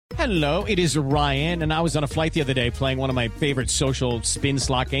Hello, it is Ryan, and I was on a flight the other day playing one of my favorite social spin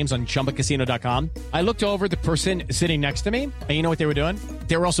slot games on ChumbaCasino.com. I looked over at the person sitting next to me, and you know what they were doing?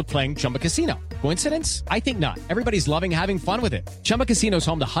 They were also playing Chumba Casino. Coincidence? I think not. Everybody's loving having fun with it. Chumba Casino is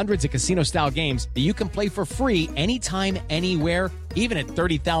home to hundreds of casino-style games that you can play for free anytime, anywhere, even at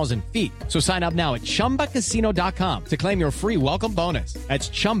 30,000 feet. So sign up now at ChumbaCasino.com to claim your free welcome bonus. That's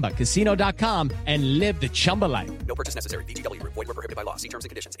ChumbaCasino.com and live the Chumba life. No purchase necessary. VGW. Void where prohibited by law. See terms and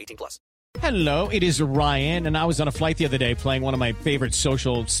conditions. 18+. Hello, it is Ryan, and I was on a flight the other day playing one of my favorite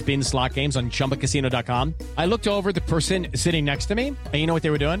social spin slot games on ChumbaCasino.com. I looked over at the person sitting next to me, and you know what they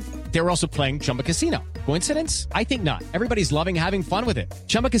were doing? They were also playing Chumba Casino. Coincidence? I think not. Everybody's loving having fun with it.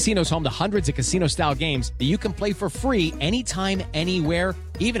 Chumba Casino is home to hundreds of casino-style games that you can play for free anytime, anywhere,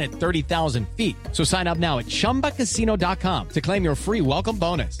 even at 30,000 feet. So sign up now at ChumbaCasino.com to claim your free welcome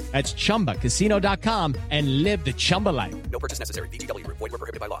bonus. That's ChumbaCasino.com and live the Chumba life. No purchase necessary. VGW. Void where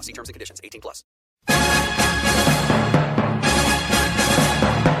prohibited by law. See terms and conditions. 18+.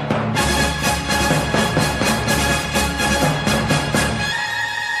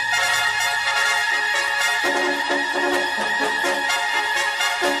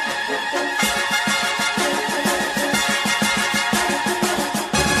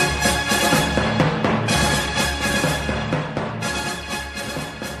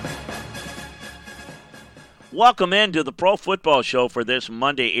 Welcome into the Pro Football Show for this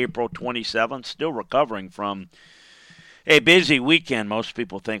Monday, April 27th. Still recovering from a busy weekend. Most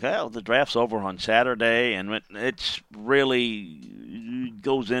people think, oh, the draft's over on Saturday, and it's really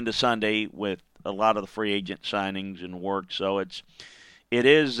goes into Sunday with a lot of the free agent signings and work. So it's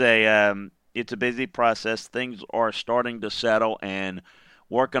a busy process. Things are starting to settle and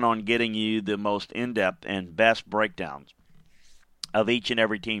working on getting you the most in-depth and best breakdowns of each and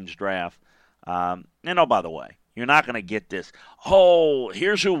every team's draft. And oh, by the way, you're not going to get this, oh,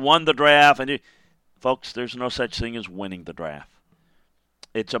 here's who won the draft. And folks, there's no such thing as winning the draft.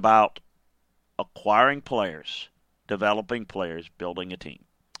 It's about acquiring players, developing players, building a team.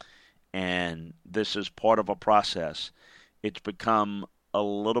 And this is part of a process. It's become a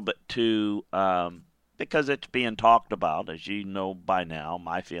little bit too, because it's being talked about, as you know by now,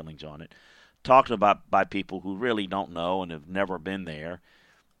 my feelings on it, talked about by people who really don't know and have never been there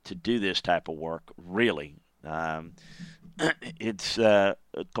to do this type of work, really. It's a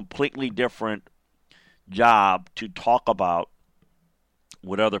completely different job to talk about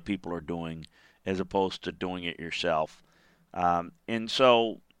what other people are doing as opposed to doing it yourself. And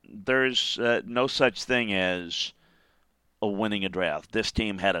so there's no such thing as winning a draft. This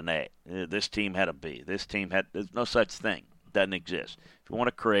team had an A. This team had a B. There's no such thing. Doesn't exist. If you want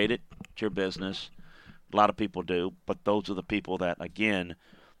to create it, it's your business. A lot of people do, but those are the people that, again,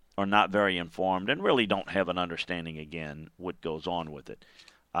 are not very informed and really don't have an understanding, again, what goes on with it.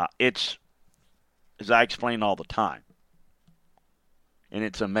 It's, as I explain all the time, and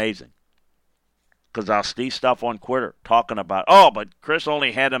it's amazing, because I'll see stuff on Twitter talking about, oh, but Chris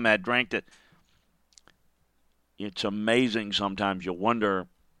only had him at ranked it. It's amazing sometimes. You wonder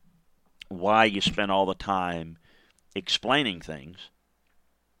why you spend all the time explaining things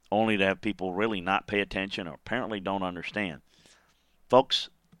only to have people really not pay attention or apparently don't understand. Folks,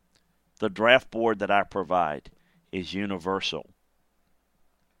 the draft board that I provide is universal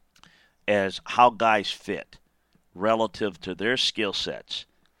as how guys fit relative to their skill sets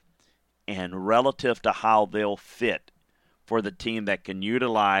and relative to how they'll fit for the team that can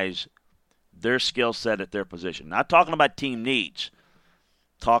utilize their skill set at their position. Not talking about team needs,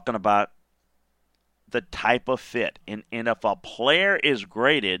 talking about the type of fit. And if a player is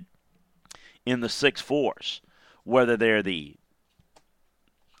graded in the 6'4s, whether they're the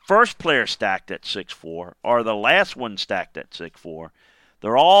first player stacked at 6'4", or the last one stacked at 6'4",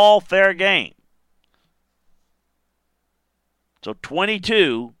 they're all fair game. So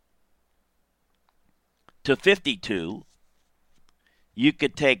 22 to 52, you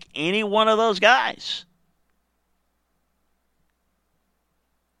could take any one of those guys.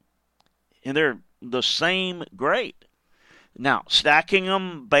 And they're the same grade. Now, stacking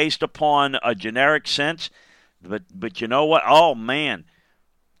them based upon a generic sense, but you know what? Oh, man.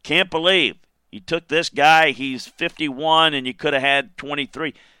 Can't believe you took this guy, he's 51, and you could have had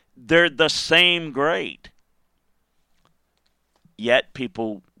 23. They're the same grade. Yet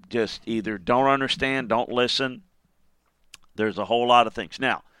people just either don't understand, don't listen. There's a whole lot of things.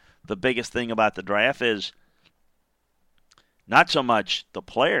 Now, the biggest thing about the draft is not so much the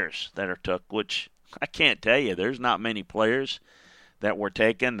players that are took, which I can't tell you. There's not many players that were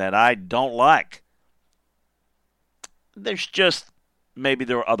taken that I don't like. There's just maybe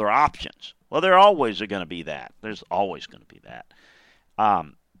there are other options. Well, there always are going to be that. There's always going to be that.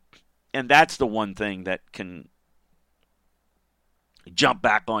 And that's the one thing that can jump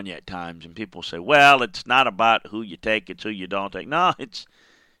back on you at times. And people say, well, it's not about who you take, it's who you don't take. No, it's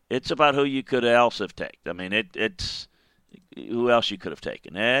about who you could else have taken. I mean, it's who else you could have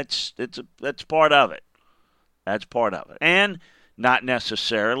taken. That's part of it. That's part of it. And not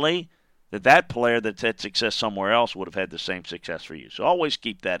necessarily that player that's had success somewhere else would have had the same success for you. So always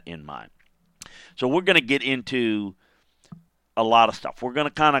keep that in mind. So we're going to get into a lot of stuff. We're going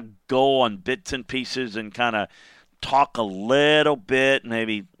to kind of go on bits and pieces and kind of talk a little bit,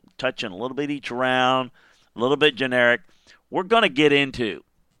 maybe touching a little bit each round, a little bit generic. We're going to get into,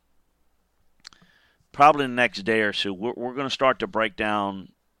 probably the next day or so, we're going to start to break down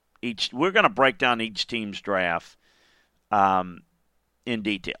each team's draft in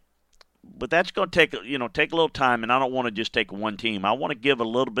detail. But that's going to take a little time, and I don't want to just take one team. I want to give a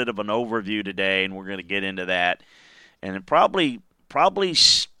little bit of an overview today, and we're going to get into that. And then probably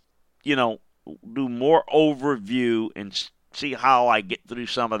do more overview and see how I get through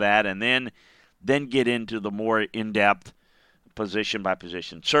some of that, and then get into the more in-depth position by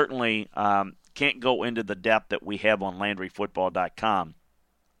position. Certainly can't go into the depth that we have on LandryFootball.com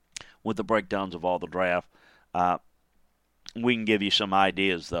with the breakdowns of all the draft. We can give you some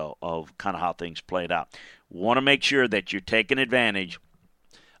ideas, though, of kind of how things played out. Want to make sure that you're taking advantage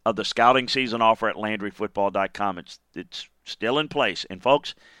of the scouting season offer at LandryFootball.com. It's still in place. And,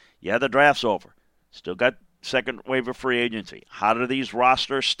 folks, the draft's over. Still got second wave of free agency. How do these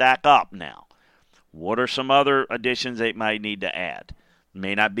rosters stack up now? What are some other additions they might need to add?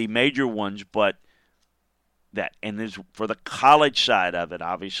 May not be major ones, but that. And there's, for the college side of it,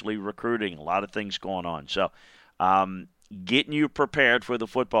 obviously recruiting, a lot of things going on. So getting you prepared for the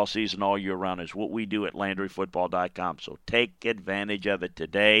football season all year round is what we do at LandryFootball.com. So take advantage of it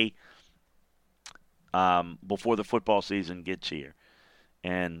today before the football season gets here.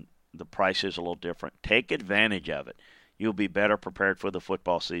 And the price is a little different. Take advantage of it. You'll be better prepared for the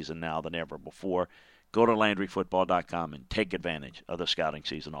football season now than ever before. Go to LandryFootball.com and take advantage of the scouting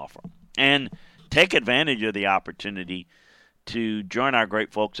season offer. And take advantage of the opportunity to join our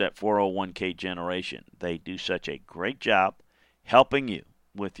great folks at 401k Generation. They do such a great job helping you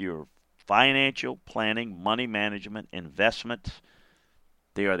with your financial planning, money management, investments.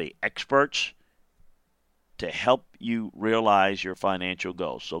 They are the experts to help you realize your financial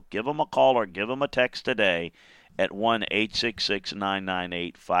goals. So give them a call or give them a text today at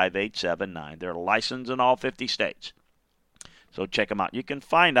 1-866-998-5879. They're licensed in all 50 states. So check them out. You can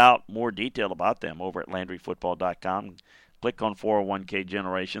find out more detail about them over at LandryFootball.com. Click on 401k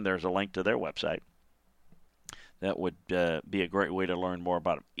Generation. There's a link to their website. That would be a great way to learn more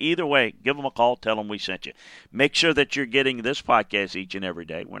about them. Either way, give them a call. Tell them we sent you. Make sure that you're getting this podcast each and every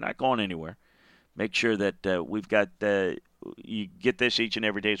day. We're not going anywhere. Make sure that we've got you get this each and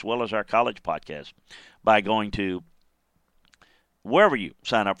every day, as well as our college podcast, by going to wherever you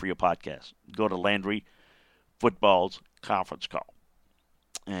sign up for your podcast. Go to Landry Football's conference call.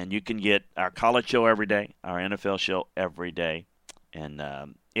 And you can get our college show every day, our NFL show every day. And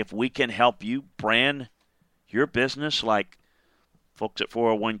if we can help you brand your business like folks at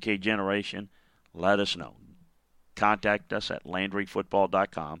 401k Generation, let us know. Contact us at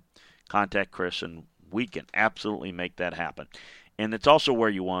LandryFootball.com. Contact Chris, and we can absolutely make that happen. And it's also where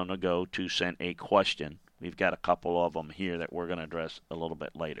you want to go to send a question. We've got a couple of them here that we're going to address a little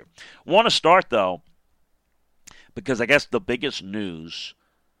bit later. I want to start, though, because I guess the biggest news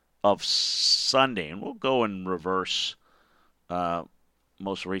of Sunday, and we'll go in reverse,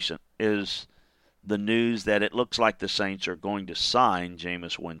 most recent, is the news that it looks like the Saints are going to sign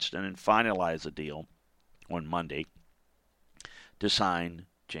Jameis Winston and finalize a deal on Monday to sign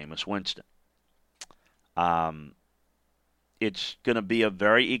Jameis Winston. It's going to be a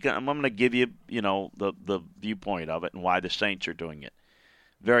very I'm going to give you, the viewpoint of it and why the Saints are doing it.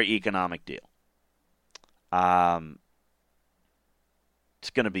 Very economic deal. It's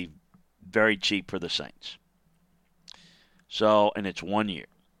going to be very cheap for the Saints. So, and it's 1 year.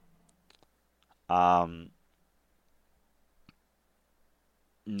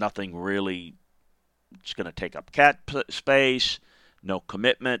 Nothing really. It's going to take up cap space. No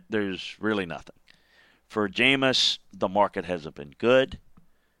commitment. There's really nothing. For Jameis, the market hasn't been good.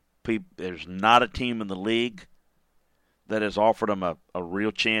 There's not a team in the league that has offered him a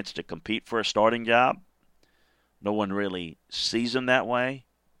real chance to compete for a starting job. No one really sees him that way.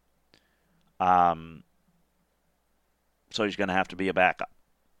 So he's going to have to be a backup.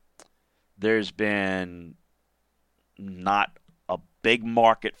 There's been not a big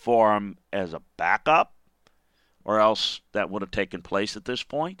market for him as a backup, or else that would have taken place at this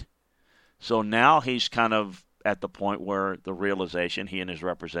point. So now he's kind of at the point where the realization, he and his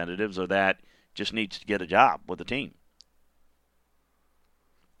representatives, are that just needs to get a job with the team.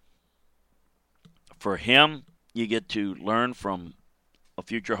 For him, you get to learn from a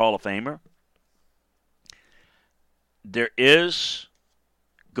future Hall of Famer. There is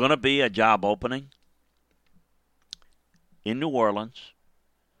going to be a job opening in New Orleans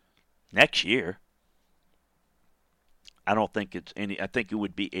next year. I don't think it's any. I think it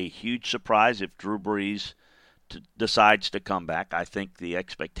would be a huge surprise if Drew Brees decides to come back. I think the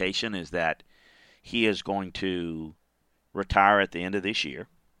expectation is that he is going to retire at the end of this year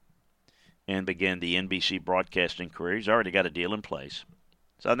and begin the NBC broadcasting career. He's already got a deal in place.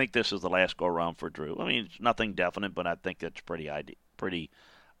 So I think this is the last go-around for Drew. I mean, it's nothing definite, but I think that's pretty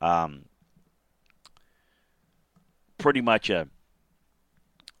much a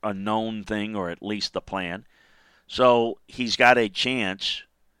known thing, or at least the plan. So he's got a chance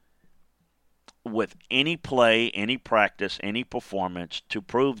with any play, any practice, any performance to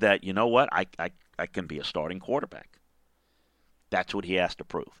prove that, you know what, I can be a starting quarterback. That's what he has to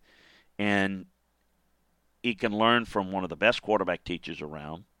prove. And he can learn from one of the best quarterback teachers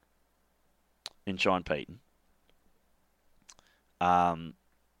around in Sean Payton. And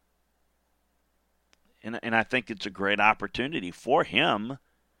I think it's a great opportunity for him.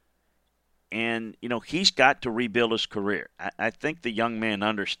 And, you know, he's got to rebuild his career. I think the young man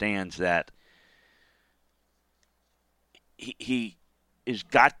understands that he has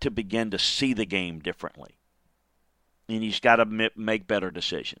got to begin to see the game differently. And he's got to make better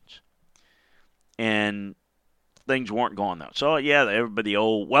decisions. And things weren't going though. So, yeah, everybody,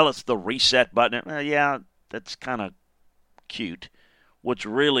 it's the reset button. Yeah, that's kind of cute. What's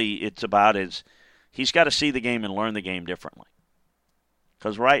really it's about is he's got to see the game and learn the game differently.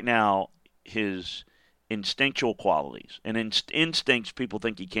 Because right now, his instinctual qualities, and instincts people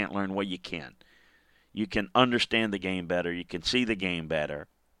think you can't learn. Well, you can. You can understand the game better. You can see the game better.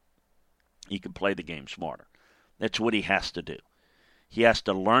 You can play the game smarter. That's what he has to do. He has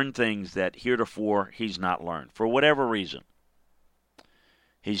to learn things that heretofore he's not learned. For whatever reason,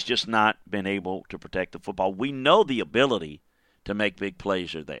 he's just not been able to protect the football. We know the ability to make big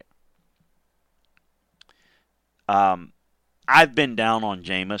plays are there. I've been down on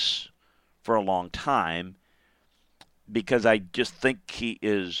Jameis for a long time because I just think he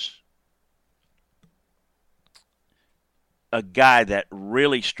is a guy that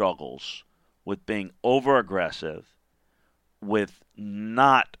really struggles with being over-aggressive, with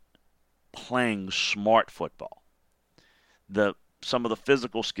not playing smart football. Some of the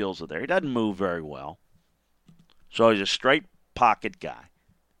physical skills are there. He doesn't move very well. So he's a straight pocket guy.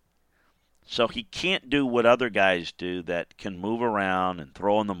 So he can't do what other guys do that can move around and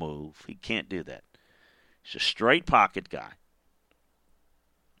throw on the move. He can't do that. He's a straight pocket guy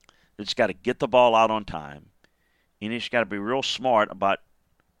that's got to get the ball out on time. And he's got to be real smart about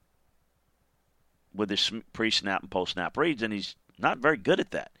with his pre-snap and post-snap reads, and he's not very good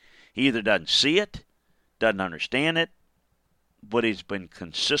at that. He either doesn't see it, doesn't understand it, but he's been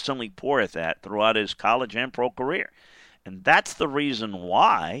consistently poor at that throughout his college and pro career. And that's the reason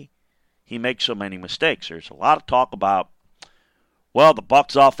why he makes so many mistakes. There's a lot of talk about, well, the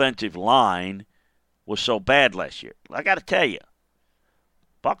Bucs offensive line was so bad last year. I got to tell you,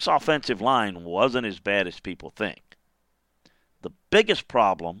 Bucs offensive line wasn't as bad as people think. The biggest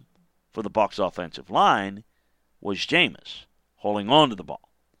problem for the Bucs offensive line was Jameis holding on to the ball.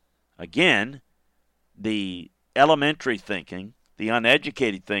 Again, the elementary thinking, the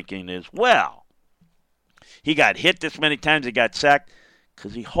uneducated thinking is, well, he got hit this many times, he got sacked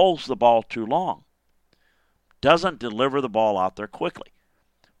because he holds the ball too long. Doesn't deliver the ball out there quickly.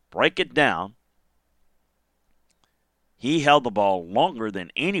 Break it down. He held the ball longer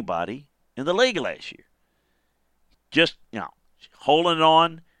than anybody in the league last year. Just, holding it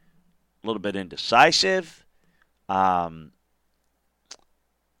on, a little bit indecisive, not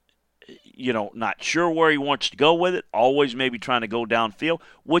sure where he wants to go with it, always maybe trying to go downfield,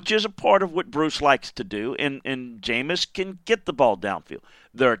 which is a part of what Bruce likes to do, and Jameis can get the ball downfield.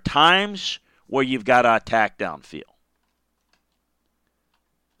 There are times where you've got to attack downfield.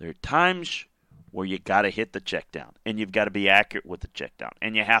 There are times where you got to hit the check down, and you've got to be accurate with the check down,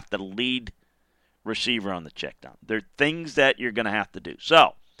 and you have to lead receiver on the check down. There are things that you're going to have to do.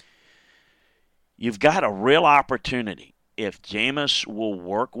 So, you've got a real opportunity if Jameis will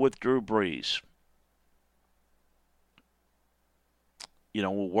work with Drew Brees.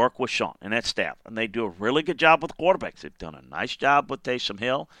 Will work with Sean and that staff. And they do a really good job with quarterbacks. They've done a nice job with Taysom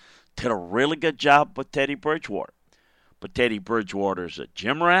Hill. Did a really good job with Teddy Bridgewater. But Teddy Bridgewater's a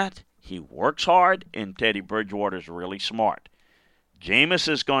gym rat. He works hard, and Teddy Bridgewater's really smart. Jameis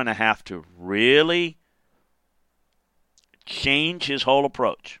is going to have to really change his whole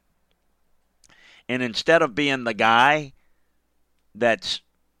approach. And instead of being the guy that's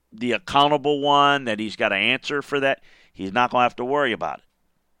the accountable one, that he's got to answer for that, he's not going to have to worry about it.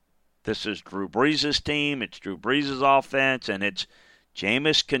 This is Drew Brees' team. It's Drew Brees' offense, and it's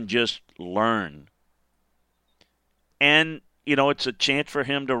Jameis can just learn. And, it's a chance for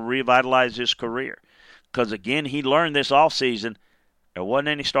him to revitalize his career. Because, again, he learned this offseason there wasn't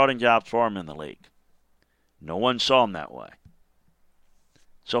any starting jobs for him in the league. No one saw him that way.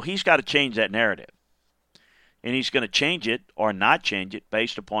 So he's got to change that narrative. And he's going to change it or not change it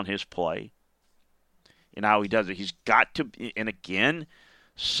based upon his play and how he does it. He's got to, and again,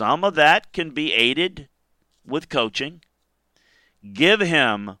 some of that can be aided with coaching. Give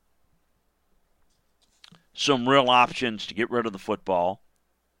him some real options to get rid of the football.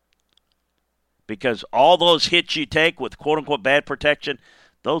 Because all those hits you take with quote-unquote bad protection,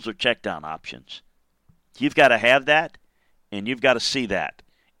 those are check-down options. You've got to have that, and you've got to see that,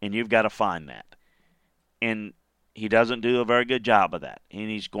 and you've got to find that. And he doesn't do a very good job of that, and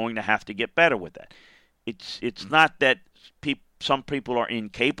he's going to have to get better with that. It's not that some people are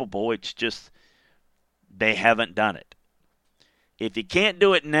incapable. It's just they haven't done it. If you can't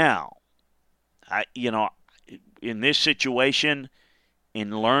do it now, in this situation,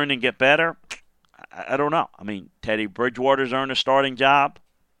 and learn and get better, I don't know. I mean, Teddy Bridgewater's earned a starting job.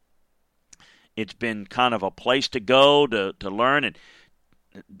 It's been kind of a place to go to learn, and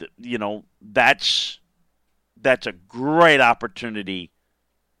that's a great opportunity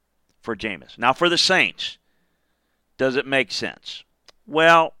for Jameis. Now, for the Saints, does it make sense?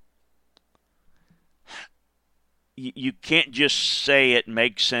 Well, you can't just say it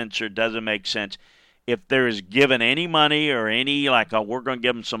makes sense or doesn't make sense. If there is given any money or any, we're going to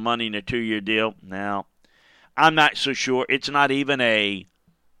give them some money in a 2-year deal, now, I'm not so sure. It's not even a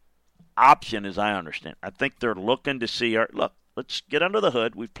option as I understand. I think they're looking to see, look, let's get under the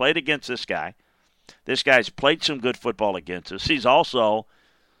hood. We've played against this guy. This guy's played some good football against us. He's also,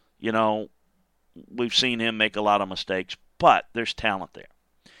 we've seen him make a lot of mistakes, but there's talent there.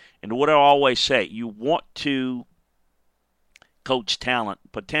 And what I always say, you want to coach talent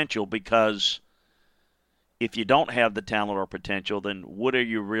potential, because if you don't have the talent or potential, then what are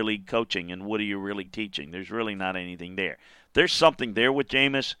you really coaching and what are you really teaching? There's really not anything there. There's something there with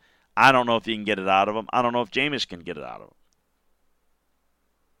Jameis. I don't know if you can get it out of him. I don't know if Jameis can get it out of him.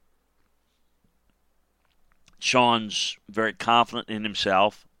 Sean's very confident in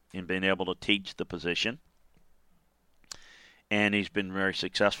himself in being able to teach the position, and he's been very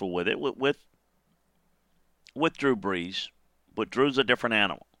successful with it with Drew Brees. But Drew's a different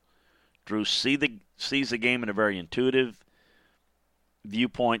animal. Drew sees the game in a very intuitive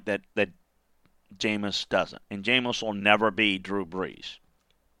viewpoint that Jameis doesn't. And Jameis will never be Drew Brees.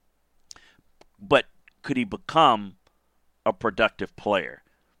 But could he become a productive player?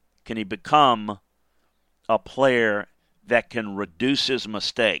 Can he become a player that can reduce his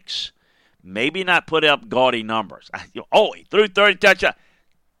mistakes? Maybe not put up gaudy numbers. He threw 30 touchdowns.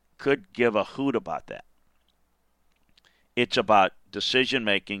 Could give a hoot about that. It's about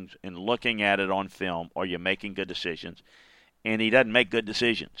decision-making and looking at it on film. Are you making good decisions? And he doesn't make good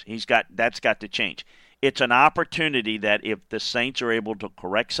decisions. That's got to change. It's an opportunity that if the Saints are able to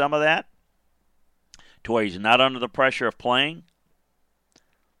correct some of that, to where he's not under the pressure of playing,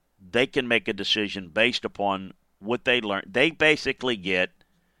 they can make a decision based upon what they learn. They basically get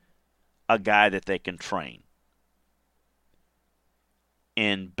a guy that they can train.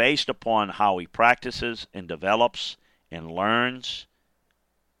 And based upon how he practices and develops and learns,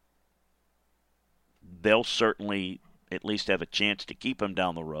 they'll certainly at least have a chance to keep him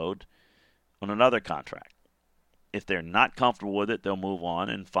down the road on another contract. If they're not comfortable with it, they'll move on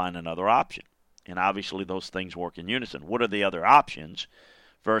and find another option. And obviously those things work in unison. What are the other options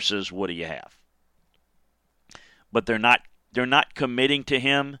versus what do you have? But they're not committing to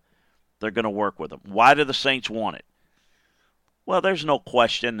him. They're going to work with him. Why do the Saints want it? Well, there's no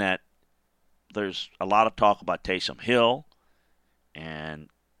question that there's a lot of talk about Taysom Hill, and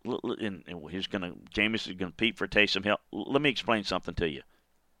Jameis is going to compete for Taysom Hill. Let me explain something to you.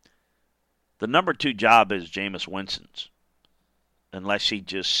 The number 2 job is Jameis Winston's, unless he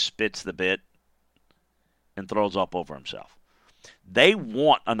just spits the bit and throws up over himself. They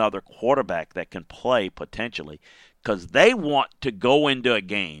want another quarterback that can play potentially, because they want to go into a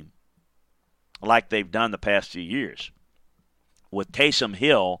game like they've done the past few years with Taysom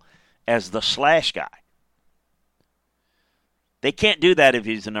Hill as the slash guy. They can't do that if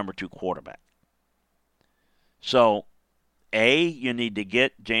he's the number 2 quarterback. So, you need to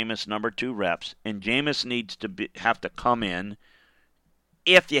get Jameis number 2 reps, and Jameis needs to have to come in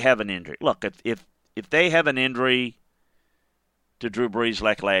if you have an injury. Look, if they have an injury to Drew Brees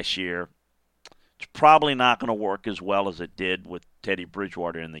like last year. It's probably not going to work as well as it did with Teddy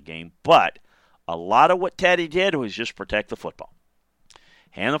Bridgewater in the game. But a lot of what Teddy did was just protect the football.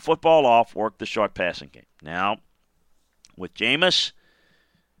 Hand the football off, work the short passing game. Now, with Jameis,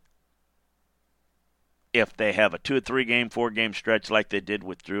 if they have a 2 or 3 game, 4 game stretch like they did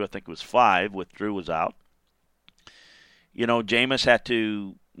with Drew, I think it was 5 with Drew was out,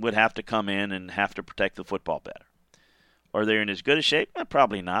 Jameis would have to come in and have to protect the football better. Are they in as good a shape?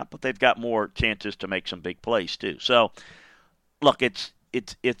 Probably not, but they've got more chances to make some big plays too. So, look, it's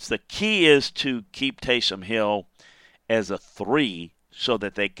the key is to keep Taysom Hill as a 3 so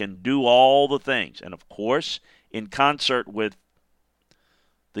that they can do all the things. And, of course, in concert with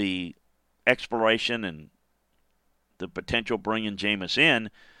the exploration and the potential bringing Jameis in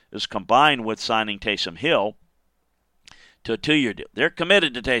is combined with signing Taysom Hill to a 2-year deal. They're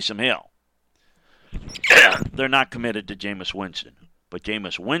committed to Taysom Hill. They're not committed to Jameis Winston. But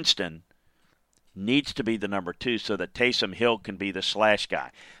Jameis Winston needs to be the number 2 so that Taysom Hill can be the slash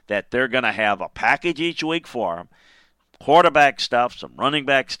guy. That they're going to have a package each week for him. Quarterback stuff, some running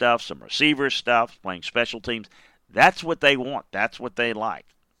back stuff, some receiver stuff, playing special teams. That's what they want. That's what they like.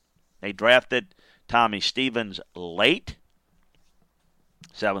 They drafted Tommy Stevens late,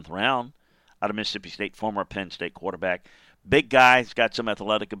 7th round, out of Mississippi State, former Penn State quarterback. Big guy, he's got some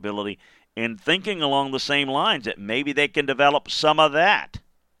athletic ability. And thinking along the same lines that maybe they can develop some of that.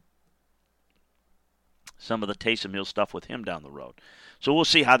 Some of the Taysom Hill stuff with him down the road. So we'll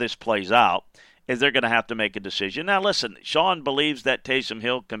see how this plays out as they're going to have to make a decision. Now, listen, Sean believes that Taysom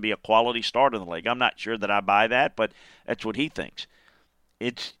Hill can be a quality starter in the league. I'm not sure that I buy that, but that's what he thinks.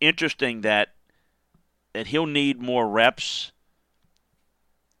 It's interesting that he'll need more reps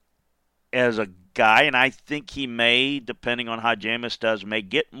as a guy, and I think he may, depending on how Jameis does, may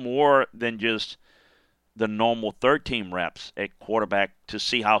get more than just the normal third-team reps at quarterback to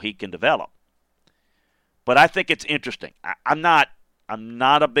see how he can develop. But I think it's interesting. I'm not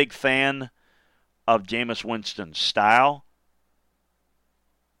a big fan of Jameis Winston's style,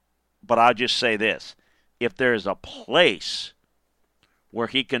 but I'll just say this. If there's a place where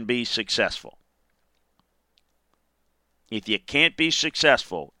he can be successful, if you can't be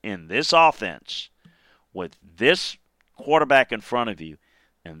successful in this offense with this quarterback in front of you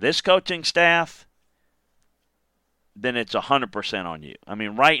and this coaching staff, then it's 100% on you. I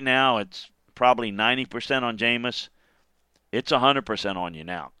mean, right now it's probably 90% on Jameis. It's 100% on you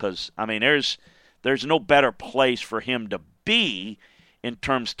now because, I mean, there's no better place for him to be in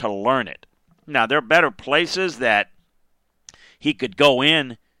terms to learn it. Now, there are better places that he could go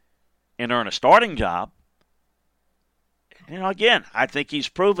in and earn a starting job. Again, I think he's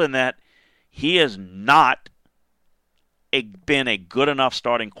proven that he has not been a good enough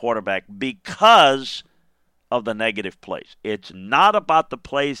starting quarterback because of the negative plays. It's not about the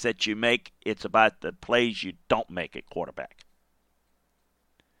plays that you make. It's about the plays you don't make at quarterback.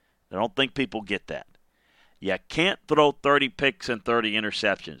 I don't think people get that. You can't throw 30 picks and 30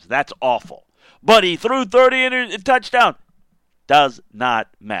 interceptions. That's awful. But he threw 30 touchdowns. Does not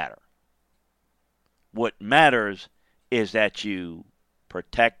matter. What matters is that you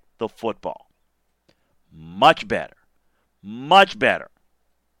protect the football. Much better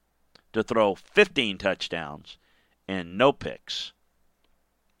to throw 15 touchdowns and no picks,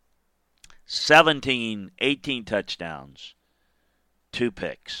 17, 18 touchdowns, 2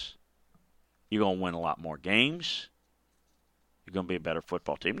 picks. You're going to win a lot more games. You're going to be a better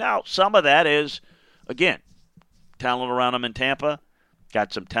football team. Now, some of that is, again, talent around them in Tampa,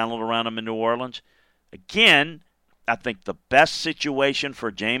 got some talent around them in New Orleans. Again, I think the best situation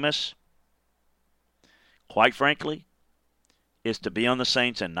for Jameis, quite frankly, is to be on the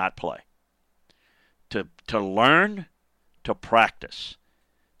Saints and not play. To learn, to practice,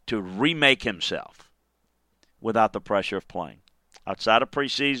 to remake himself without the pressure of playing. Outside of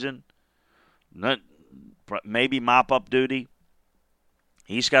preseason, maybe mop-up duty,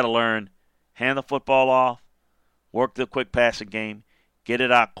 he's got to learn, hand the football off, work the quick passing game, get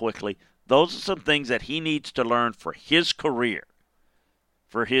it out quickly. Those are some things that he needs to learn for his career,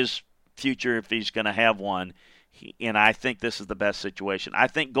 for his future if he's going to have one. And I think this is the best situation. I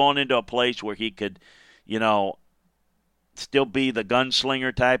think going into a place where he could, still be the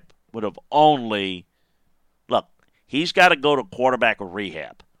gunslinger type would have only – look, he's got to go to quarterback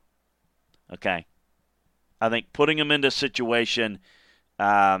rehab, okay? I think putting him into a situation,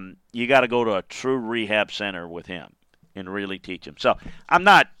 you got to go to a true rehab center with him and really teach him. So I'm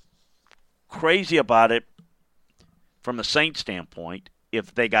not crazy about it from the Saints standpoint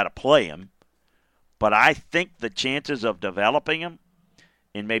if they got to play him, but I think the chances of developing him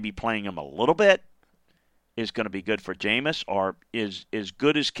and maybe playing him a little bit is going to be good for Jameis or is as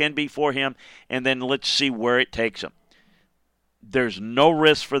good as can be for him, and then let's see where it takes him. There's no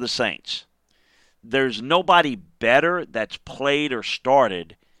risk for the Saints. There's nobody better that's played or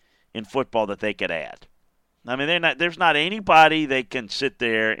started in football that they could add. I mean, there's not anybody they can sit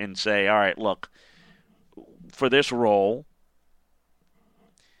there and say, all right, look, for this role,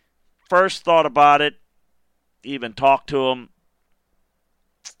 first thought about it, even talked to them,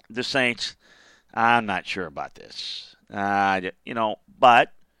 the Saints, I'm not sure about this.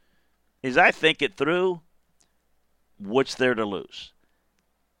 But as I think it through, what's there to lose?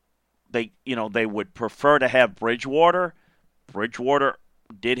 They would prefer to have Bridgewater. Bridgewater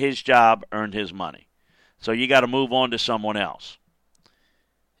did his job, earned his money. So you got to move on to someone else.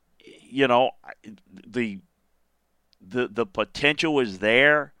 The potential is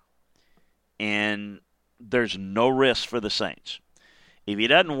there, and there's no risk for the Saints. If he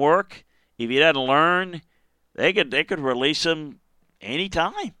doesn't work, if he doesn't learn, they could release him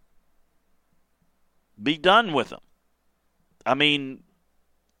anytime. Be done with him. I mean,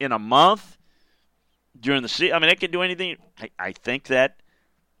 in a month, during the season, they could do anything. I think that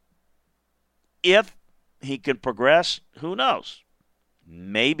if he can progress, who knows?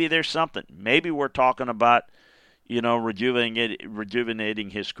 Maybe there's something. Maybe we're talking about, rejuvenating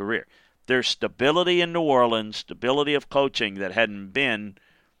his career. There's stability in New Orleans, stability of coaching that hadn't been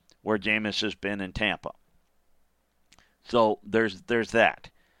where Jameis has been in Tampa. So there's that.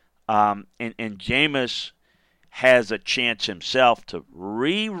 And Jameis has a chance himself to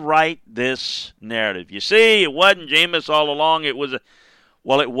rewrite this narrative. You see, it wasn't Jameis all along. It was,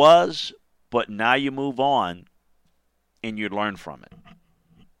 but now you move on and you learn from it.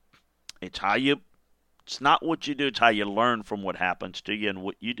 It's not what you do, it's how you learn from what happens to you and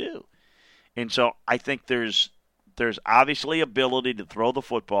what you do. And so I think there's obviously ability to throw the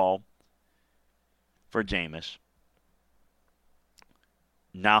football for Jameis.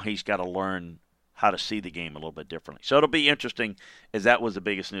 Now he's got to learn how to see the game a little bit differently. So it'll be interesting, as that was the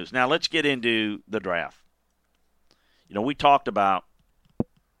biggest news. Now let's get into the draft. We talked about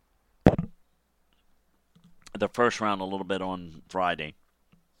the first round a little bit on Friday.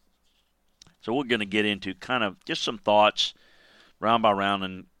 So we're going to get into kind of just some thoughts round by round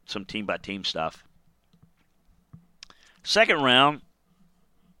and some team-by-team stuff. Second round,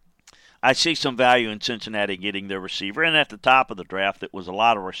 I see some value in Cincinnati getting their receiver. And at the top of the draft, it was a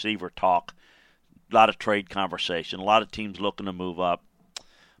lot of receiver talk, a lot of trade conversation, a lot of teams looking to move up.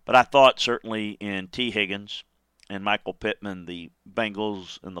 But I thought certainly in T. Higgins and Michael Pittman, the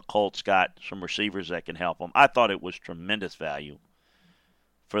Bengals and the Colts got some receivers that can help them. I thought it was tremendous value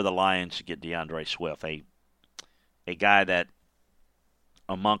for the Lions to get DeAndre Swift, a guy that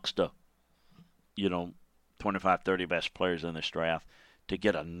amongst the 25, 30 best players in this draft, to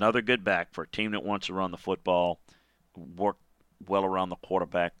get another good back for a team that wants to run the football, work well around the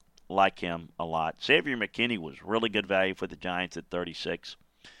quarterback, like him a lot. Xavier McKinney was really good value for the Giants at 36.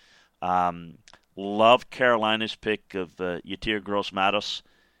 Love Carolina's pick of Yetur Gross-Matos.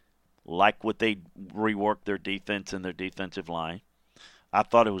 Like what they reworked their defense and their defensive line. I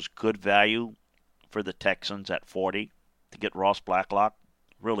thought it was good value for the Texans at 40 to get Ross Blacklock.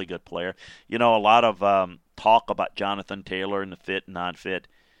 Really good player. A lot of talk about Jonathan Taylor and the fit and non-fit.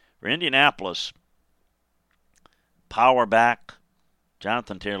 For Indianapolis, power back.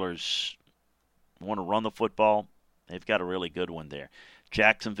 Jonathan Taylor's want to run the football. They've got a really good one there.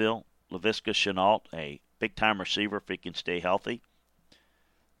 Jacksonville, Laviska Shenault, a big-time receiver if he can stay healthy.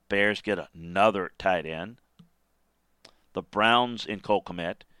 Bears get another tight end. The Browns in Cole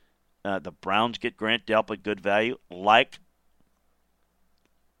Kmet. The Browns get Grant Delpit, good value. Like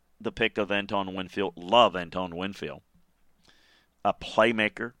the pick of Antoine Winfield. Love Antoine Winfield. A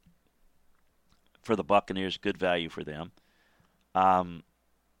playmaker for the Buccaneers, good value for them.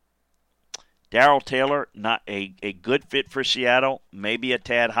 Darrell Taylor, not a good fit for Seattle. Maybe a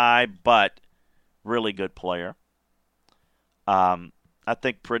tad high, but really good player. I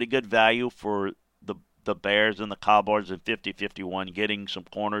think pretty good value for the Bears and the Cowboys in 50-51, getting some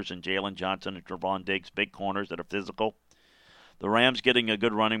corners in Jalen Johnson and Trevon Diggs, big corners that are physical. The Rams getting a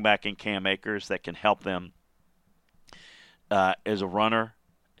good running back in Cam Akers that can help them as a runner.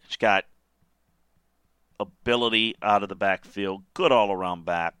 He's got ability out of the backfield, good all-around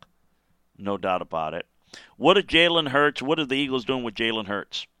back, no doubt about it. What are Jalen Hurts? What are the Eagles doing with Jalen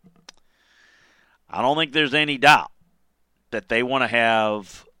Hurts? I don't think there's any doubt that they want to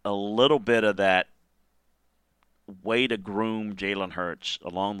have a little bit of that way to groom Jalen Hurts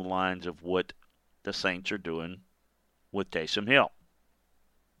along the lines of what the Saints are doing with Taysom Hill.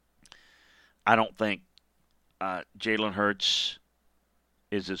 I don't think Jalen Hurts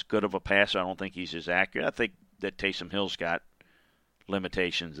is as good of a passer. I don't think he's as accurate. I think that Taysom Hill's got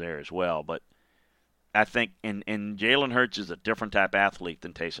limitations there as well. But I think, and Jalen Hurts is a different type athlete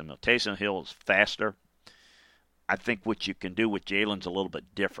than Taysom Hill. Taysom Hill is faster. I think what you can do with Jalen's a little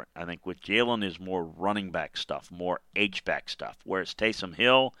bit different. I think with Jalen is more running back stuff, more H-back stuff, whereas Taysom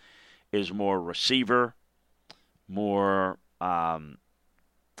Hill is more receiver, more,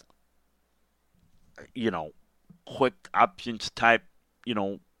 quick options type,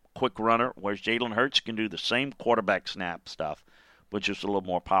 quick runner, whereas Jalen Hurts can do the same quarterback snap stuff, but just a little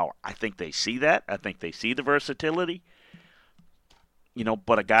more power. I think they see that. I think they see the versatility.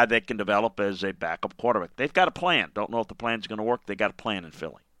 But a guy that can develop as a backup quarterback. They've got a plan. Don't know if the plan's going to work. They got a plan in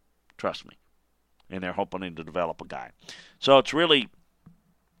Philly. Trust me. And they're hoping to develop a guy. So it's really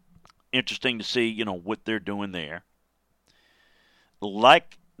interesting to see, what they're doing there.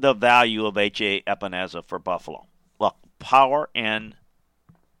 Like the value of H.A. Epineza for Buffalo. Look, power and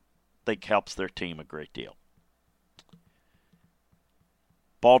I think helps their team a great deal.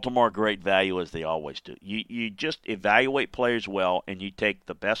 Baltimore, great value as they always do. You just evaluate players well, and you take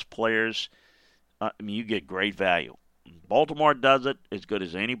the best players. You get great value. Baltimore does it as good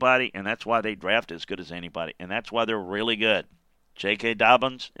as anybody, and that's why they draft as good as anybody, and that's why they're really good. J.K.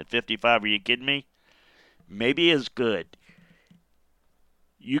 Dobbins at 55, are you kidding me? Maybe as good.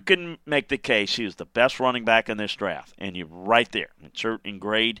 You can make the case he was the best running back in this draft, and you're right there. Insert in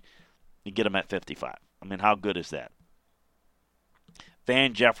grade, you get him at 55. I mean, how good is that?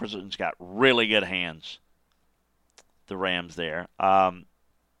 Van Jefferson's got really good hands, the Rams there. I'm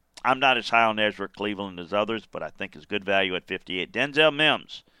not as high on Ezra Cleveland as others, but I think is good value at 58. Denzel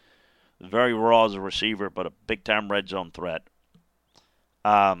Mims, very raw as a receiver, but a big-time red zone threat.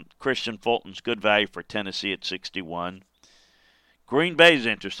 Christian Fulton's good value for Tennessee at 61. Green Bay's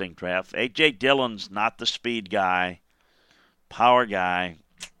interesting draft. A.J. Dillon's not the speed guy, power guy.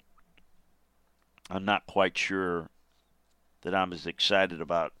 I'm not quite sure that I'm as excited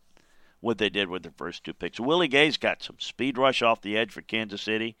about what they did with the first two picks. Willie Gay's got some speed rush off the edge for Kansas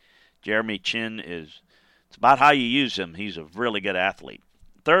City. Jeremy Chin it's about how you use him. He's a really good athlete.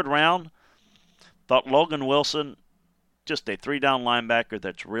 Third round, thought Logan Wilson, just a three-down linebacker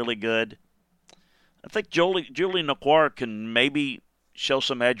that's really good. I think Julian Nacquara can maybe show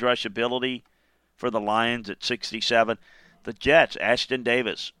some edge rush ability for the Lions at 67. The Jets, Ashton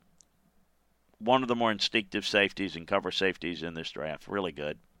Davis, one of the more instinctive safeties and cover safeties in this draft. Really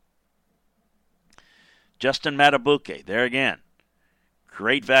good. Justin Matabuke, there again.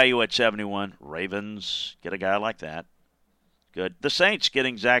 Great value at 71. Ravens get a guy like that. Good. The Saints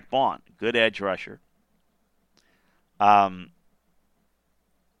getting Zach Bond. Good edge rusher.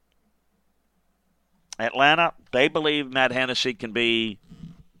 Atlanta, they believe Matt Hennessy can be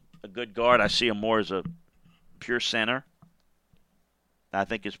a good guard. I see him more as a pure center. I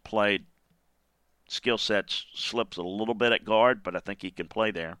think his play skill set slips a little bit at guard, but I think he can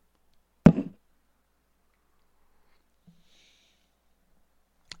play there.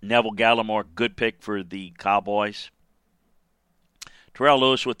 Neville Gallimore, good pick for the Cowboys. Terrell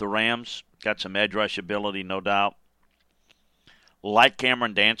Lewis with the Rams, got some edge rush ability, no doubt. Like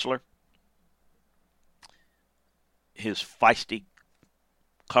Cameron Dantzler, his feisty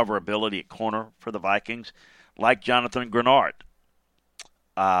cover ability at corner for the Vikings. Like Jonathan Grenard.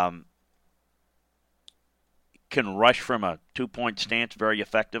 Can rush from a two-point stance very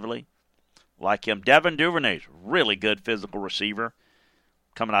effectively. Like him. Devin Duvernay's really good physical receiver.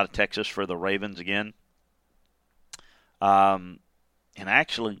 Coming out of Texas for the Ravens again. And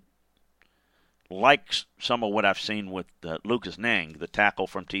actually, like some of what I've seen with Lucas Nang, the tackle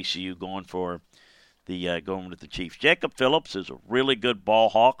from TCU going with the Chiefs. Jacob Phillips is a really good ball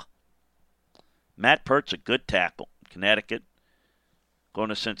hawk. Matt Peart's a good tackle. Connecticut. Going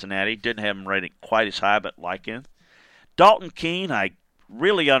to Cincinnati. Didn't have him rated quite as high, but like him. Dalton Keene, I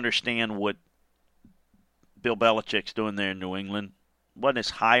really understand what Bill Belichick's doing there in New England. Wasn't as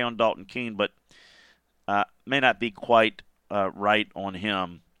high on Dalton Keene, but may not be quite right on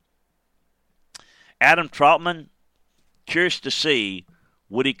him. Adam Trautman, curious to see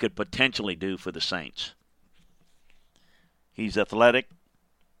what he could potentially do for the Saints. He's athletic.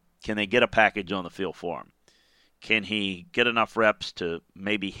 Can they get a package on the field for him? Can he get enough reps to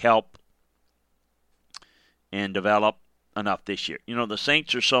maybe help and develop enough this year? The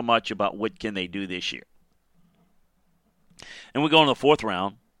Saints are so much about what can they do this year. And we go in the fourth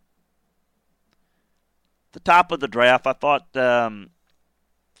round. The top of the draft, I thought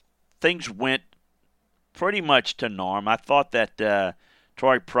things went pretty much to norm. I thought that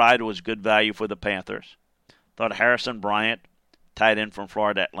Troy Pride was good value for the Panthers. Thought Harrison Bryant, tight end from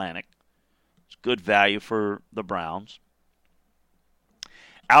Florida Atlantic, was good value for the Browns.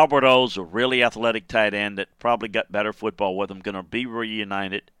 Albert O's a really athletic tight end that probably got better football with him. Going to be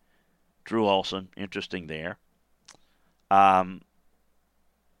reunited. Drew Olson, interesting there. The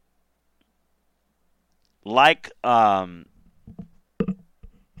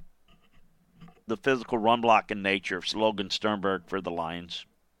physical run blocking nature of Logan Sternberg for the Lions.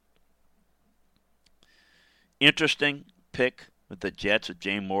 Interesting pick with the Jets with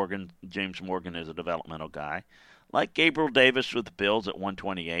James Morgan as a developmental guy. Like Gabriel Davis with the Bills at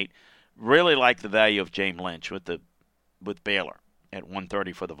 128. Really like the value of James Lynch with Baylor at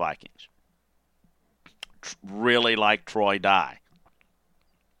 130 for the Vikings. Really like Troy Dye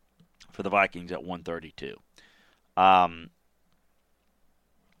for the Vikings at 132.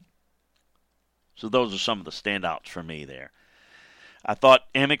 So those are some of the standouts for me there. I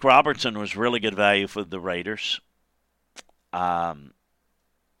thought Amick Robertson was really good value for the Raiders. And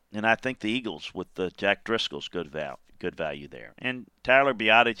I think the Eagles with the Jack Driscoll's good value there. And Tyler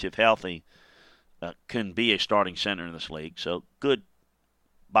Biadasz, if healthy, can be a starting center in this league. So good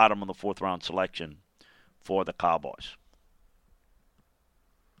bottom of the fourth round selection for the Cowboys.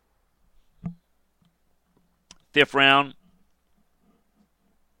 Fifth round,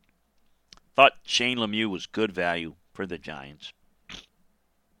 thought Shane Lemieux was good value for the Giants.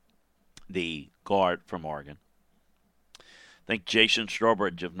 The guard from Oregon. I think Jason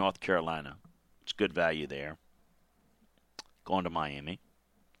Strowbridge of North Carolina. It's good value there. Going to Miami.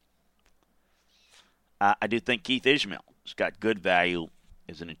 I do think Keith Ismail has got good value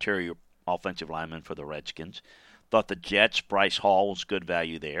as an interior offensive lineman for the Redskins. Thought the Jets, Bryce Hall was good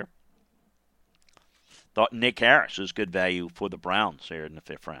value there. Thought Nick Harris was good value for the Browns there in the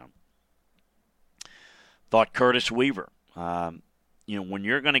fifth round. Thought Curtis Weaver. When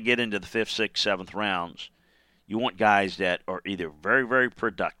you're going to get into the fifth, sixth, seventh rounds, you want guys that are either very, very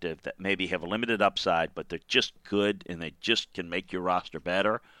productive, that maybe have a limited upside, but they're just good and they just can make your roster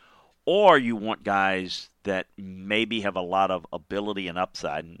better, or you want guys that maybe have a lot of ability and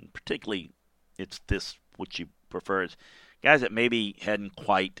upside, and particularly it's this what you prefer is guys that maybe hadn't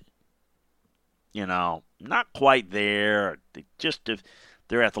quite, not quite there.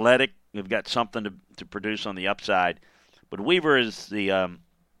 They're athletic, they've got something to produce on the upside. But Weaver is the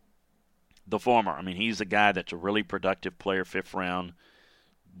former. I mean, he's the guy that's a really productive player, fifth round.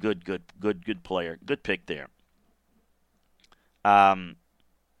 Good player. Good pick there. Thought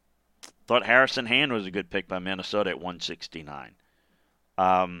Harrison Hand was a good pick by Minnesota at 169.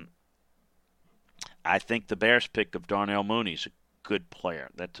 I think the Bears pick of Darnell Mooney is a good player.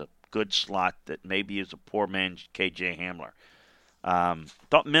 That's a good slot that maybe is a poor man's KJ Hamler.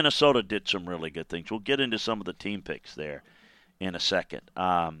 Thought Minnesota did some really good things. We'll get into some of the team picks there in a second.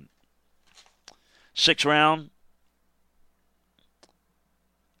 Sixth round,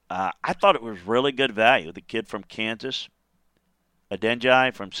 I thought it was really good value. The kid from Kansas,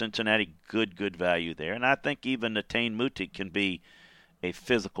 Adeniji from Cincinnati, good value there. And I think even Netane Muti can be a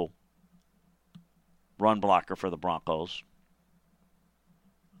physical run blocker for the Broncos.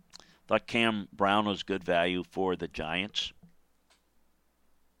 Thought Cam Brown was good value for the Giants.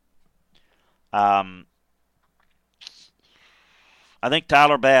 I think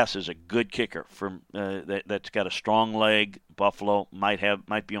Tyler Bass is a good kicker from that's got a strong leg. Buffalo might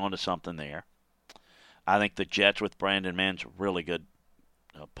be onto something there. I think the Jets with Brandon Mann's a really good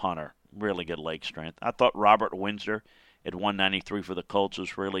punter, really good leg strength. I thought Robert Windsor at 193 for the Colts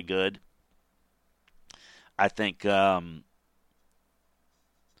was really good. I think James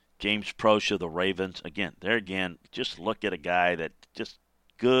Proche of the Ravens, just look at a guy that just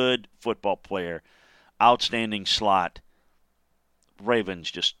good football player, outstanding slot. Ravens,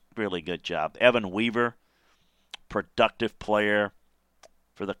 just really good job. Evan Weaver, productive player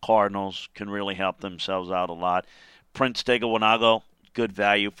for the Cardinals, can really help themselves out a lot. Prince Tega Wanago, good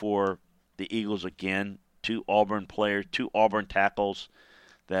value for the Eagles again. Two Auburn tackles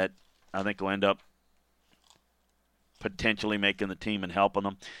that I think will end up potentially making the team and helping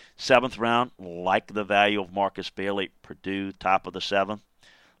them. Seventh round, like the value of Marcus Bailey, Purdue, top of the seventh.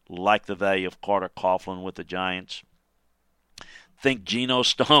 Like the value of Carter Coughlin with the Giants. Think Geno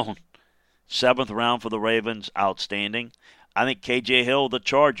Stone, seventh round for the Ravens, outstanding. I think KJ Hill, the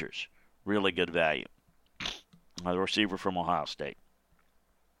Chargers, really good value. The receiver from Ohio State.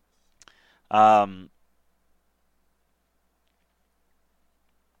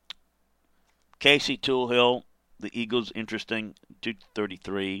 Casey Toolhill, the Eagles, interesting,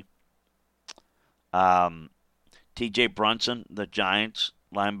 233. T.J. Brunson, the Giants,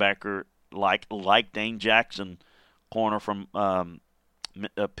 linebacker, like Dane Jackson, corner from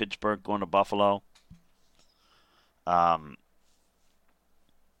Pittsburgh, going to Buffalo.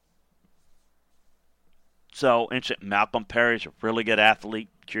 So, Malcolm Perry's a really good athlete.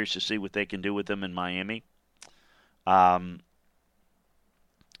 Curious to see what they can do with him in Miami.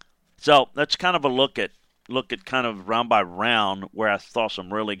 So that's kind of a look at kind of round by round where I saw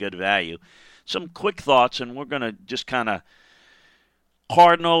some really good value. Some quick thoughts, and we're going to just kind of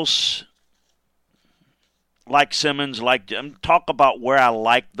Cardinals, like Simmons, talk about where I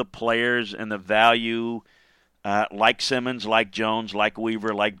like the players and the value, like Simmons, like Jones, like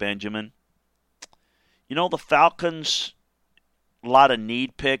Weaver, like Benjamin. The Falcons, a lot of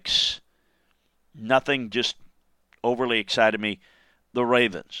need picks. Nothing just overly excited me. The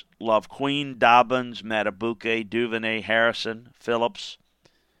Ravens, love Queen, Dobbins, Matabuke, Duvernay, Harrison, Phillips,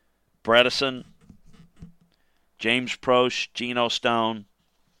 Bredesen, James Proche, Geno Stone.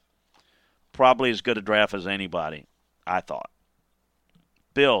 Probably as good a draft as anybody, I thought.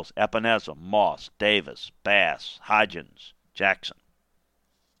 Bills, Epineza, Moss, Davis, Bass, Hodgins, Jackson.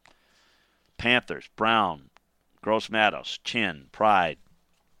 Panthers, Brown, Gross-Matos, Chin, Pride.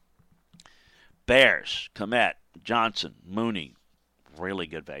 Bears, Kmet, Johnson, Mooney, really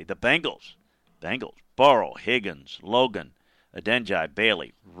good value. The Bengals, Burrow, Higgins, Logan, Adenji,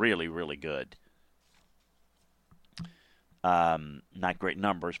 Bailey, really, really good. Not great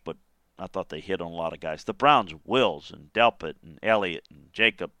numbers, but I thought they hit on a lot of guys. The Browns, Wills, and Delpit, and Elliott, and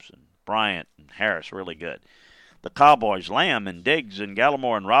Jacobs, and Bryant, and Harris, really good. The Cowboys, Lamb, and Diggs, and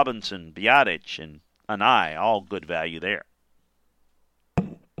Gallimore, and Robinson, Biotic, and Anai, all good value there.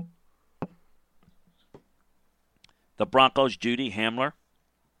 The Broncos, Judy, Hamler,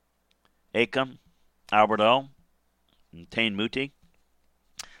 Acom, Alberto, and Tane Muti.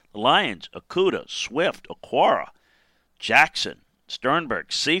 The Lions, Okuda, Swift, Okwara, Jackson,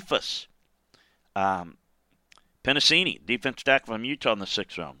 Sternberg, Cephas, Penasini, defense tackle from Utah in the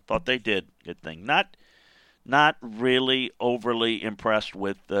 6th round. Thought they did a good thing. Not really overly impressed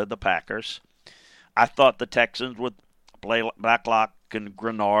with the Packers. I thought the Texans with Blacklock and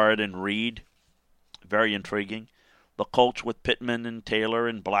Grenard and Reed, very intriguing. The Colts with Pittman and Taylor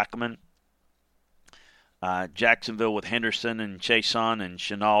and Blackman. Jacksonville with Henderson and Chason and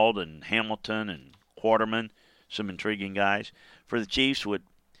Chenault and Hamilton and Quarterman, some intriguing guys. For the Chiefs with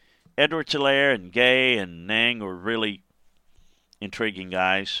Edwards-Helaire and Gay and Nang were really intriguing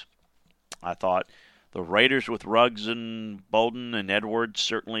guys, I thought. The Raiders with Ruggs and Bolden and Edwards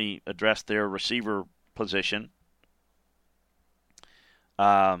certainly addressed their receiver position.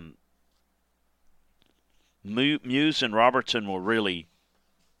 Muse and Robertson were really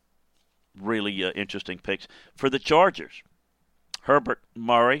interesting picks. For the Chargers, Herbert,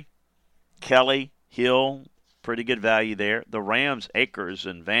 Murray, Kelly, Hill, pretty good value there. The Rams, Akers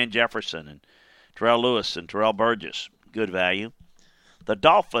and Van Jefferson and Terrell Lewis and Terrell Burgess, good value. The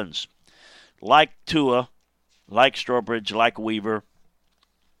Dolphins, like Tua, like Strobridge, like Weaver.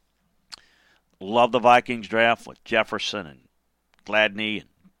 Love the Vikings draft with Jefferson and Gladney. And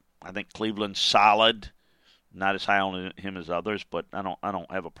I think Cleveland's solid. Not as high on him as others, but I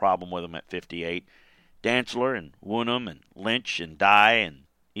don't have a problem with him at 58. Dantzler and Woonham and Lynch and Dye and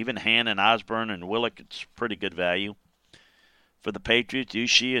even Han and Osborne and Willick, it's pretty good value. For the Patriots,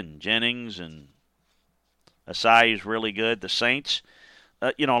 Ushi and Jennings and Asai is really good. The Saints,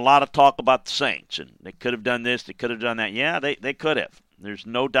 a lot of talk about the Saints, and they could have done this, they could have done that. Yeah, they could have. There's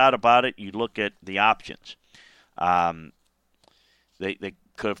no doubt about it. You look at the options. They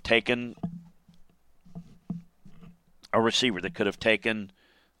could have taken a receiver. They could have taken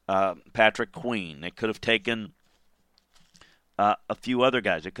Patrick Queen. They could have taken a few other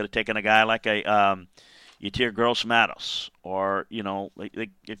guys. They could have taken a guy like Yatir Gross-Matos, or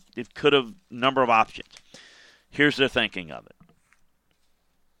it could have number of options. Here's their thinking of it.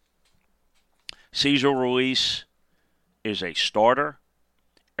 Cesar Ruiz is a starter.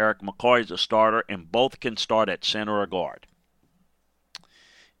 Eric McCoy is a starter, and both can start at center or guard.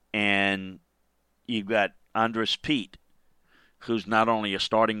 And you've got Andres Pete, who's not only a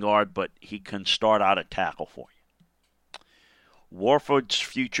starting guard, but he can start out at tackle for you. Warford's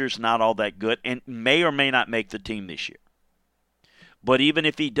future's not all that good and may or may not make the team this year. But even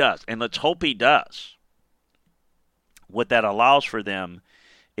if he does, and let's hope he does, what that allows for them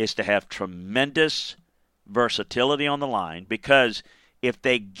is to have tremendous versatility on the line, because if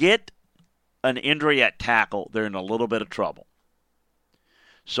they get an injury at tackle, they're in a little bit of trouble.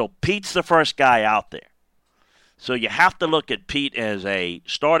 So Pete's the first guy out there. So you have to look at Pete as a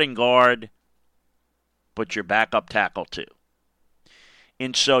starting guard, but your backup tackle too.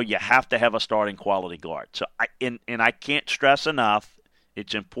 And so you have to have a starting quality guard. So I can't stress enough,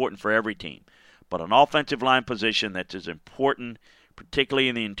 it's important for every team. But an offensive line position that's as important, particularly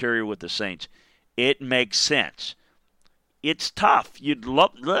in the interior with the Saints, it makes sense. It's tough. You'd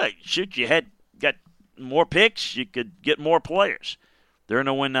love, shoot, you had got more picks, you could get more players. They're in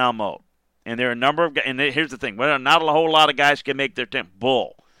a win-now mode. And there are a number of guys, and here's the thing, well, not a whole lot of guys can make their team.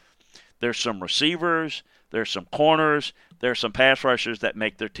 Bull. There's some receivers, there's some corners, there's some pass rushers that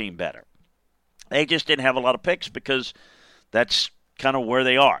make their team better. They just didn't have a lot of picks because that's kind of where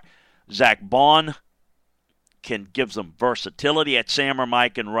they are. Zach Bond gives them versatility at Sam or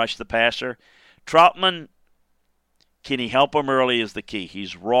Mike and rush the passer. Troutman, can he help him early is the key.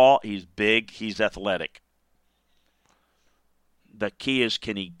 He's raw, he's big, he's athletic. The key is,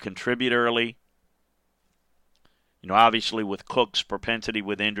 can he contribute early? Obviously with Cook's propensity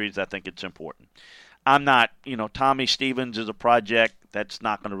with injuries, I think it's important. I'm not, Tommy Stevens is a project. That's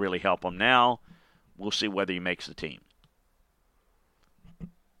not going to really help him now. We'll see whether he makes the team.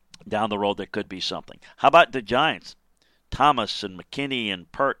 Down the road, there could be something. How about the Giants? Thomas and McKinney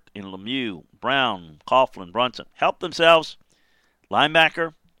and Pert and Lemieux, Brown, Coughlin, Brunson. Help themselves.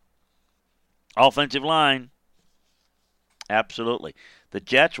 Linebacker. Offensive line. Absolutely. The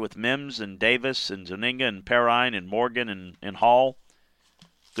Jets with Mims and Davis and Zuniga and Perrine and Morgan and Hall.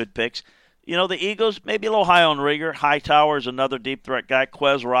 Good picks. The Eagles, maybe a little high on Rieger. Hightower is another deep threat guy.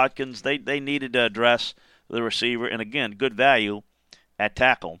 Quez Watkins, they needed to address the receiver. And, again, good value at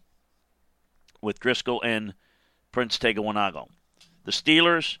tackle with Driscoll and Prince Tegawanago. The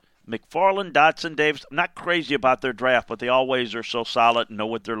Steelers, McFarland, Dotson, Davis. I'm not crazy about their draft, but they always are so solid and know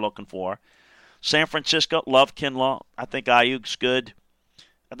what they're looking for. San Francisco, love Kinlaw. I think Ayuk's good.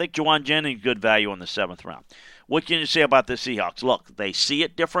 I think Juwan Jennings, good value in the 7th round. What can you say about the Seahawks? Look, they see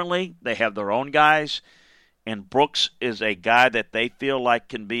it differently. They have their own guys. And Brooks is a guy that they feel like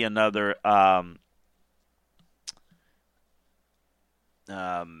can be another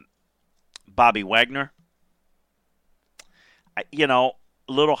Bobby Wagner. A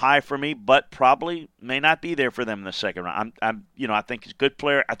little high for me, but probably may not be there for them in the 2nd round. I think he's a good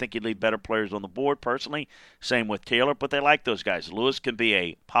player. I think he'd leave better players on the board personally. Same with Taylor, but they like those guys. Lewis can be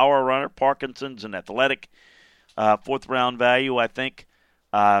a power runner. Parkinson's an athletic 4th round value, I think.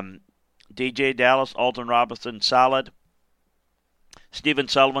 DJ Dallas, Alton Robinson, solid. Stephen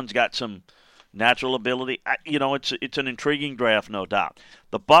Sullivan's got some natural ability. It's an intriguing draft, no doubt.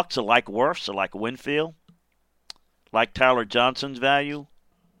 The Bucs are like Wirfs, are like Winfield, like Tyler Johnson's value.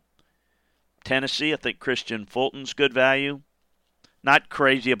 Tennessee, I think Christian Fulton's good value. Not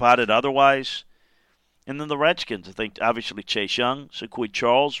crazy about it otherwise. And then the Redskins, I think obviously Chase Young, Shaquille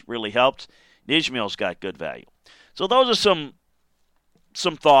Charles really helped. Ishmael's got good value. So those are some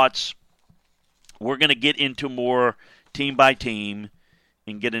thoughts. We're going to get into more team by team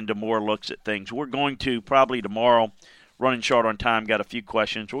and get into more looks at things. We're going to probably tomorrow, running short on time, got a few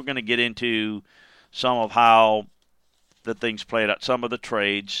questions. We're going to get into some of how the things played out, some of the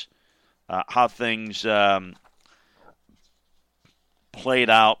trades, how things played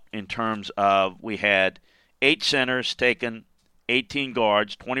out in terms of we had 8 centers taken, 18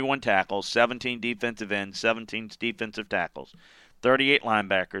 guards, 21 tackles, 17 defensive ends, 17 defensive tackles, 38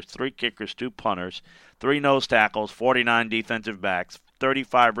 linebackers, 3 kickers, 2 punters, 3 nose tackles, 49 defensive backs,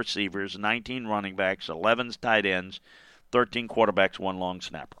 35 receivers, 19 running backs, 11 tight ends, 13 quarterbacks, 1 long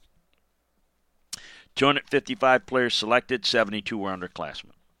snapper. 255 players selected, 72 were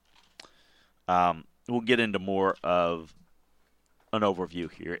underclassmen. We'll get into more of an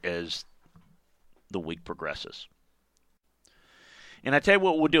overview here as the week progresses. And I tell you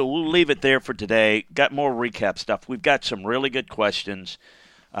what we'll do. We'll leave it there for today. Got more recap stuff. We've got some really good questions.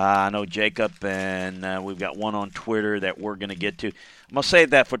 I know Jacob, and we've got one on Twitter that we're going to get to. I'm going to save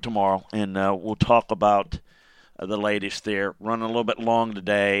that for tomorrow, and we'll talk about the latest there. Running a little bit long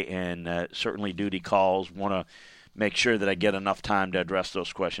today, and certainly duty calls. Want to make sure that I get enough time to address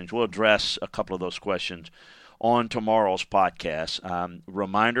those questions. We'll address a couple of those questions on tomorrow's podcast.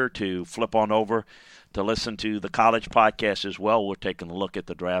 Reminder to flip on over to listen to the college podcast as well. We're taking a look at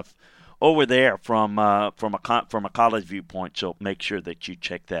the draft over there from a college viewpoint, so make sure that you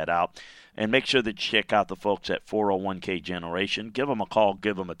check that out. And make sure that you check out the folks at 401k Generation. Give them a call,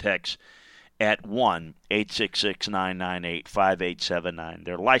 give them a text at 1-866-998-5879.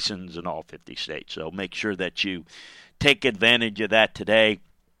 They're licensed in all 50 states, so make sure that you take advantage of that today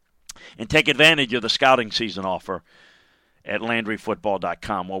and take advantage of the scouting season offer at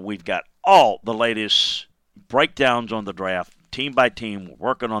LandryFootball.com, where we've got all the latest breakdowns on the draft, team by team. We're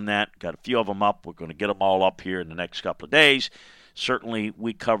working on that. Got a few of them up. We're going to get them all up here in the next couple of days. Certainly,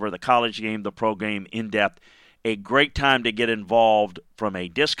 we cover the college game, the pro game in depth. A great time to get involved from a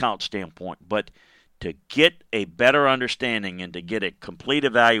discount standpoint, but to get a better understanding and to get a complete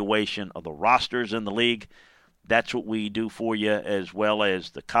evaluation of the rosters in the league, that's what we do for you, as well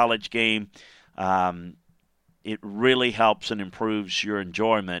as the college game. It really helps and improves your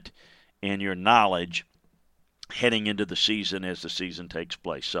enjoyment and your knowledge heading into the season as the season takes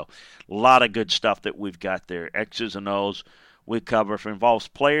place. So a lot of good stuff that we've got there. X's and O's we cover. If it involves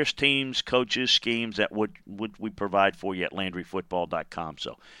players, teams, coaches, schemes, that would we provide for you at LandryFootball.com.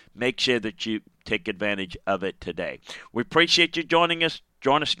 So make sure that you take advantage of it today. We appreciate you joining us.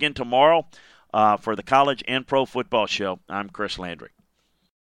 Join us again tomorrow for the College and Pro Football Show. I'm Chris Landry.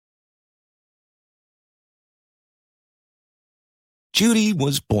 Judy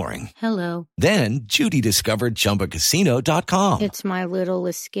was boring. Hello. Then Judy discovered ChumbaCasino.com. It's my little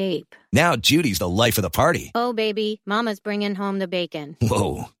escape. Now Judy's the life of the party. Oh, baby, mama's bringing home the bacon.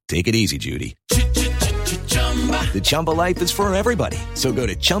 Whoa, take it easy, Judy. The Chumba life is for everybody. So go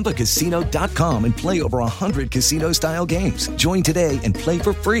to ChumbaCasino.com and play over 100 casino-style games. Join today and play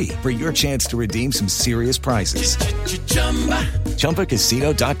for free for your chance to redeem some serious prizes.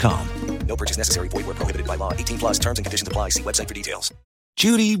 ChumbaCasino.com. No purchase necessary. Void where prohibited by law. 18 plus terms and conditions apply. See website for details.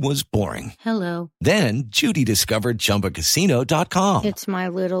 Judy was boring. Hello. Then Judy discovered ChumbaCasino.com. It's my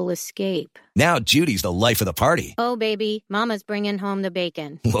little escape. Now Judy's the life of the party. Oh, baby, mama's bringing home the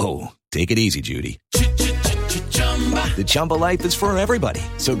bacon. Whoa, take it easy, Judy. The Chumba life is for everybody.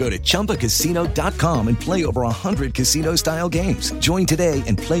 So go to ChumbaCasino.com and play over 100 casino-style games. Join today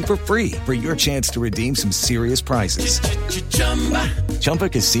and play for free for your chance to redeem some serious prizes.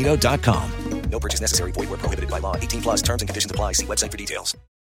 ChumbaCasino.com. No purchase necessary. Void where prohibited by law. 18 plus terms and conditions apply. See website for details.